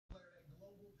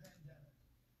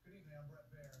now, Brett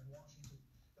Baer in Washington.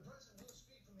 The president will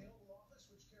speak from the Oval Office,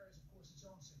 which carries, of course, its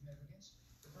own significance.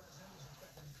 The president is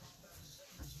expected to talk about the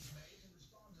decisions he's made to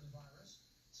respond to the virus.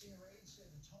 Senior aides say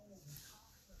the tone will be calm.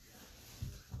 The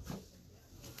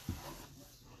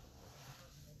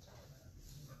president will telegraph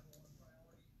his number one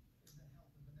priority is the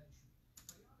health of the nation.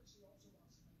 But he obviously also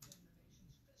wants to maintain the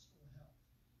nation's fiscal health.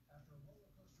 After a roller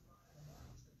coaster ride in the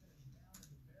markets that finished down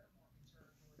into bear market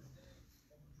territory today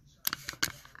over concerns about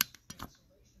the virus,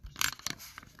 cancellations have started up,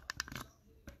 some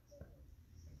hitting a chord,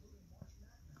 including March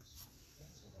Madness. The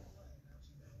NCAA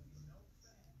announcing there will be no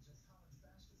fans at college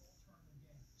basketball tournament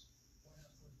games. White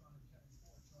House correspondent Kevin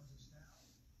Ford joins us now.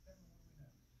 Kevin, what do we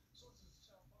know? Sources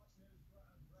tell Fox News, Brett,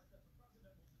 that the president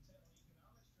will detail an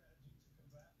economic strategy to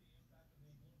combat the impact of the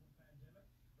global pandemic.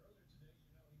 Earlier today, he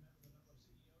met with a number of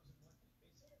CEOs in what a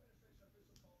senior administration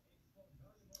official called a, quote,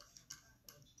 valuable and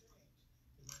impactful exchange.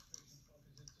 The administration's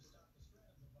focus is to stop the spread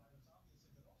of the virus, obviously,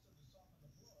 but also to soften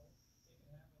the blow it can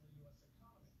have on the U.S.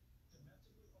 economy.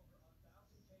 Domestically, over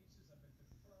 1,000 cases have been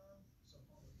confirmed so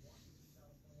far, with Washington,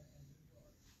 California, and New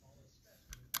York all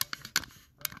especially hard hit.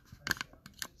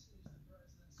 This is the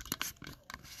president's second Oval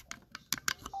Office address.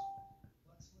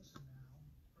 Let's listen now.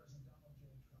 President Donald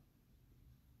J. Trump.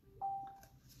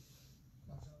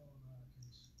 My fellow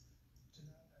Americans,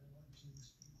 tonight I want to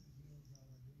speak with you about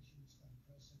our nation's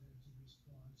unprecedented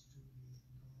response to the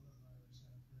coronavirus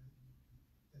outbreak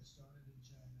that started in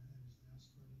China and is now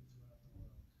spreading throughout the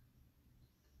world.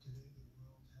 Today, the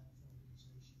World Health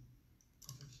Organization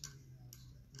officially announced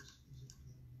that this is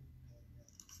a global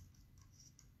pandemic.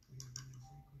 We have been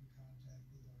in frequent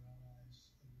contact with our allies,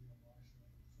 and we are marshaling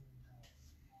the full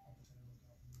power of the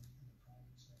federal government and the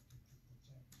private sector to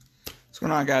protect. What's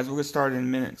going on, guys? We'll get started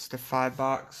in minutes. The 5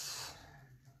 box.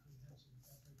 Comprehensive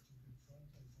effort to confront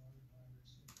a foreign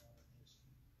virus in modern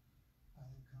history. I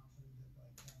am confident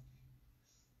that by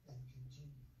counting and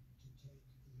continuing to take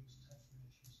these tough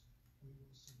measures, we will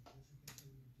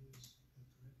significantly reduce the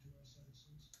threat to our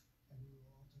citizens, and we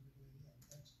will ultimately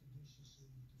and expeditiously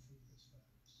defeat this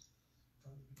virus.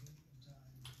 From the beginning of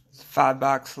time, It's 5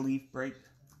 box leaf break.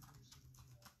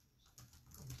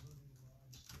 including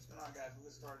large-scale. What's going on, guys?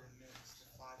 We'll get started in minutes.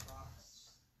 The 5 box.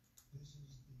 This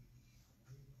is the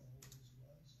way it always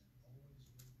was and always will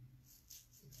be.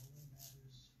 It only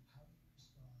matters how you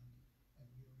respond, and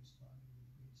we are responding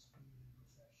with great speed and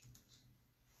professionalism.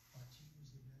 Our team is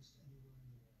the best anywhere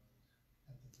in the world.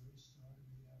 At the very start of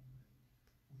the outbreak,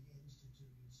 we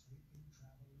instituted sweeping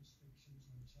travel restrictions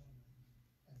on China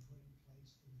and put in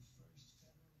place the first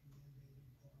federally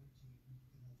mandated quarantine in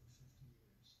over 50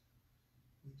 years.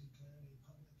 We declared a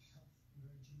public health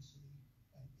emergency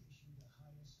and issued the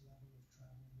highest level of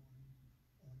travel warning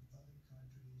on other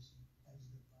countries as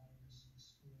the virus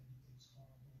spread its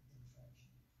horrible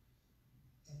infection.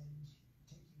 And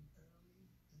taking early,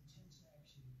 intense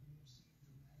action, we have seen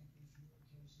dramatically fewer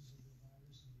cases of the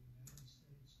virus in the United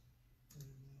States that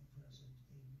are now present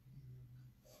in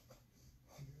Europe.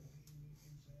 The European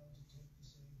Union failed to take the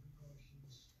same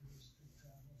precautions and restrict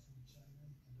travel from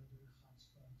China and other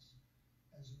hotspots.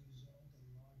 As a result, a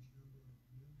large number of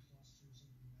new clusters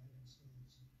in the United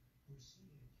States were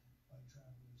seeded by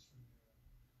travelers from Europe.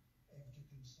 After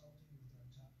consulting with our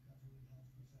top government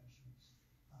health professionals,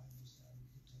 I decided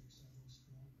to take several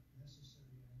strong but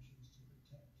necessary actions to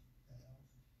protect the health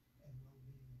and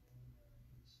well-being of all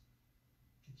Americans.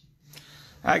 To keep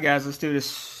All right, guys, let's do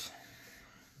this.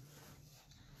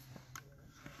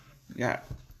 We got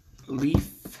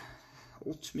Leaf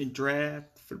Ultimate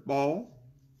Draft Football.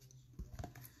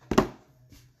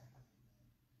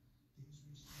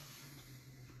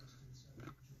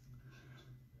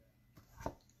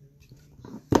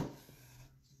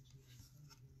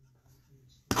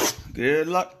 Good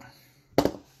luck.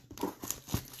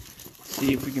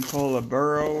 See if we can pull a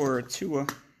Burrow or a Tua.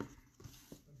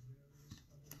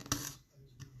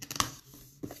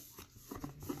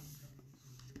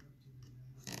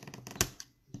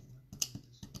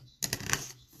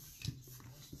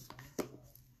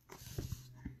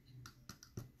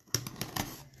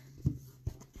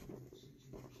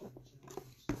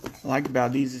 What I like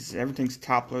about these is everything's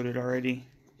top loaded already.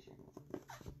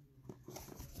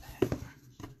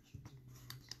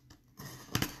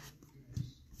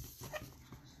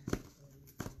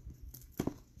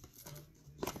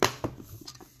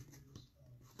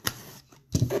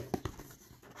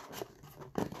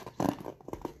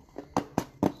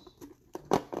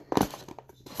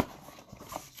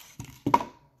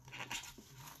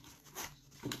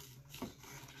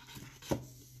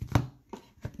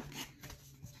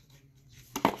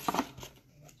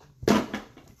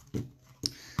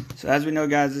 So as we know,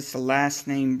 guys, it's a last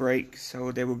name break,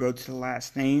 so they will go to the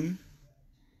last name.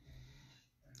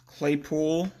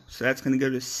 Claypool, so that's going to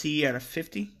go to C out of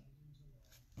 50.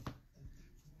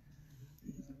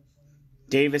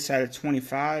 Davis out of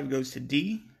 25 goes to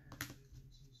D.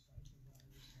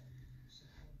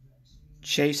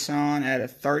 Chason out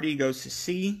of 30 goes to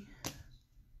C.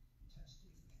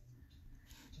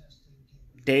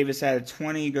 Davis out of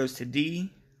 20 goes to D.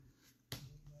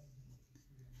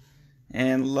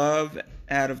 And Love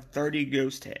out of 30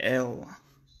 goes to L.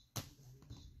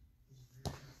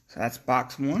 So that's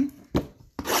box 1.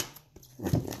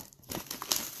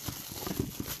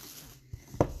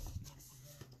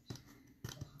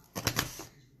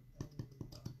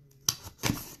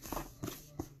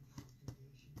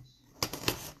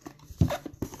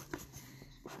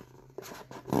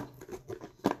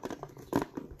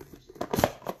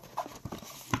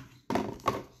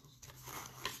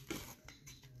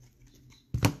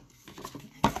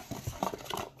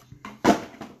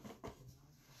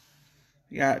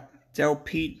 We got Del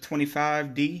Pete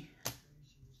 25D,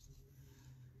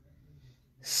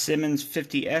 Simmons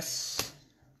 50S,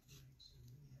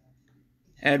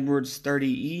 Edwards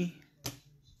 30E,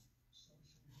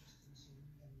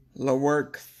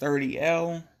 Lewerk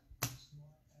 30L,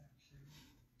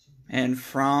 and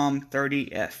Fromm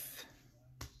 30F.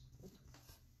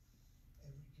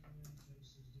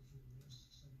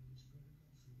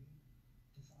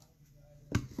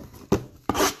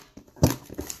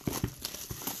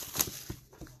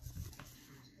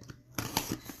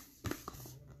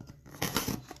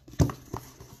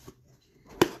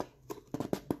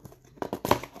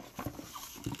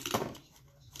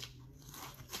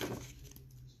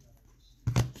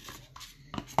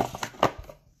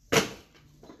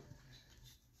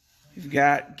 We've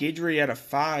got Guidry at a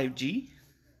 5G,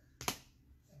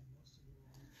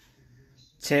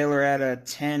 Taylor at a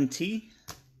 10T,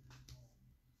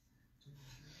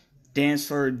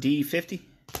 Dantzler D50,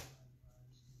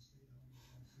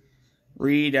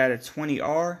 Reed at a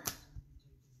 20R,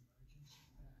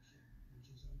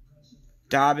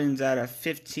 Dobbins at a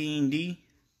 15D,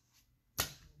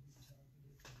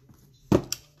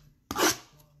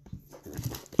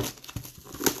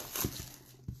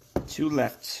 two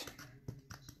left.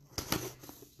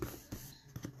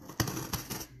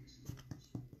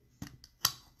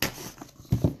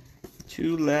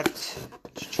 Two left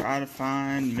to try to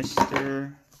find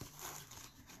Mr.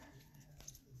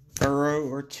 Burrow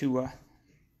or Tua.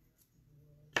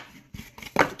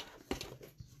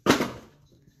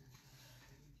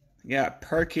 We got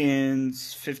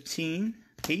Perkins 15,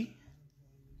 P.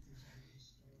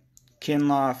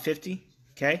 Kinlaw 50,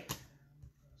 K.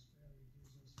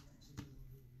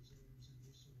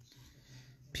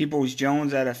 Peoples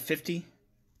Jones at a 50.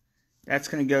 That's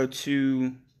going to go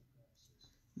to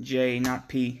J, not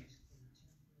P.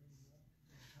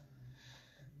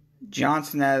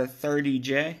 Johnson at a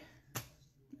 30J.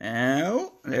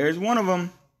 Oh, there's one of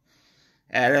them.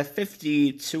 At a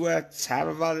 50, Tua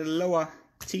Tagovailoa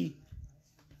T.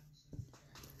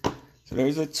 So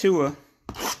there's a Tua.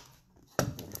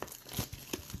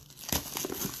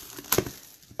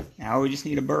 Now we just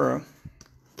need a Burrow.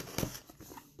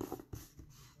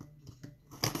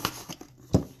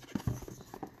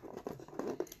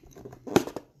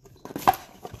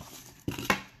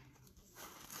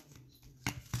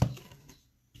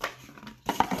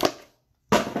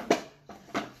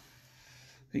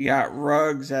 We got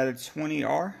Ruggs at a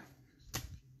 20R.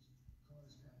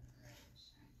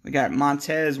 We got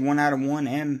Montez 1 out of 1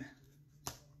 M.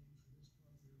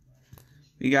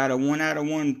 We got a 1 out of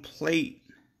 1 plate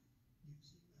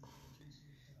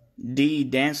D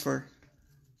Dantzler.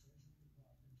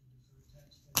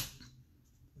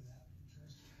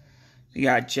 We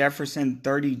got Jefferson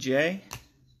 30J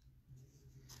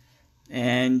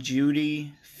and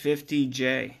Judy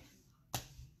 50J.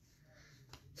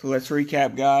 So let's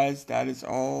recap, guys. That is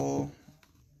all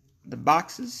the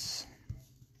boxes.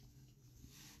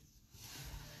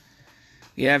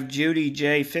 We have Judy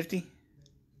J50.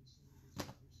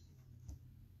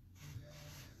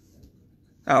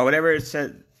 Oh, whatever it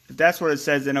says. If that's what it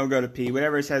says, then it'll go to P.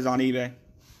 Whatever it says on eBay.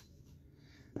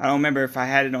 I don't remember if I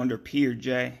had it under P or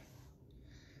J.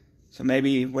 So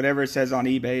maybe whatever it says on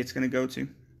eBay, it's going to go to.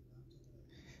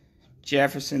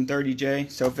 Jefferson 30J.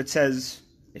 So if it says,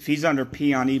 if he's under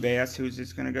P on eBay, that's who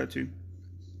it's going to go to.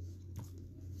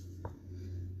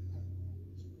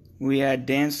 We had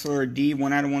Dantzler D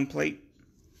 1 out of 1 plate.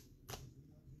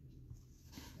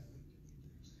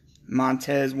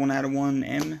 Montez 1 out of 1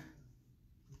 M.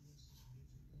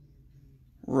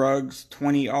 Ruggs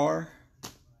 20R.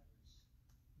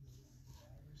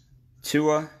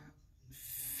 Tua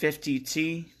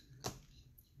 50T.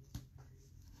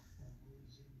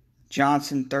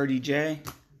 Johnson 30J.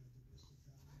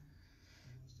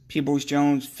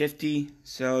 Peoples-Jones 50.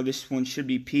 So this one should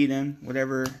be P then.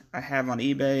 Whatever I have on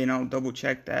eBay, and I'll double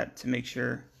check that to make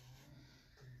sure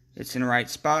it's in the right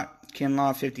spot.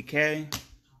 Kinlaw 50K.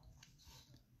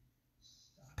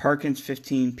 Perkins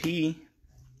 15P.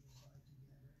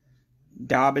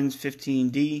 Dobbins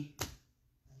 15D.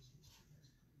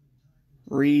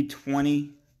 Reed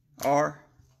 20R.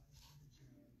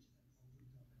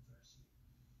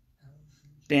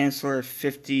 Dantzler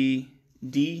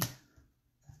 50D.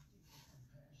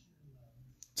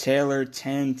 Taylor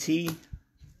 10T.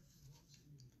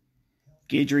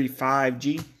 Guidry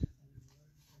 5G.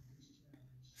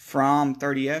 Fromm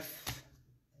 30F.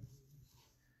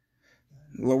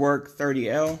 Lewerk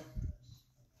 30L.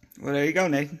 Well, there you go,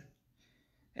 Nathan.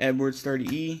 Edwards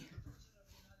 30E.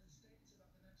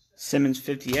 Simmons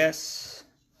 50S.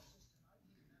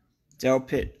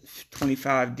 Delpit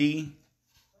 25D.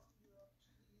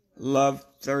 Love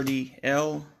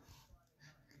 30L.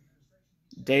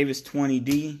 Davis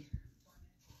 20D.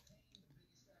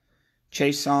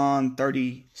 Chason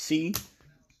 30C.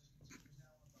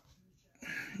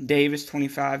 Davis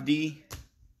 25D.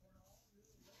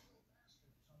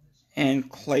 And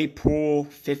Claypool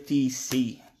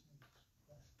 50C.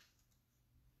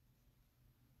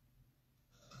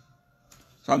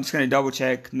 So I'm just going to double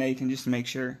check Nathan just to make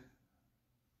sure.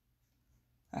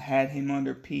 I had him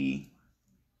under P.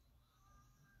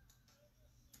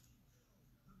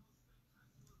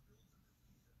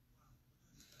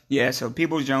 Yeah, so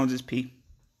Peoples-Jones is P.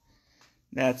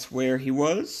 That's where he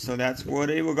was, so that's what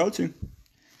it will go to.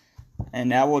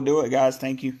 And that will do it, guys.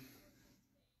 Thank you.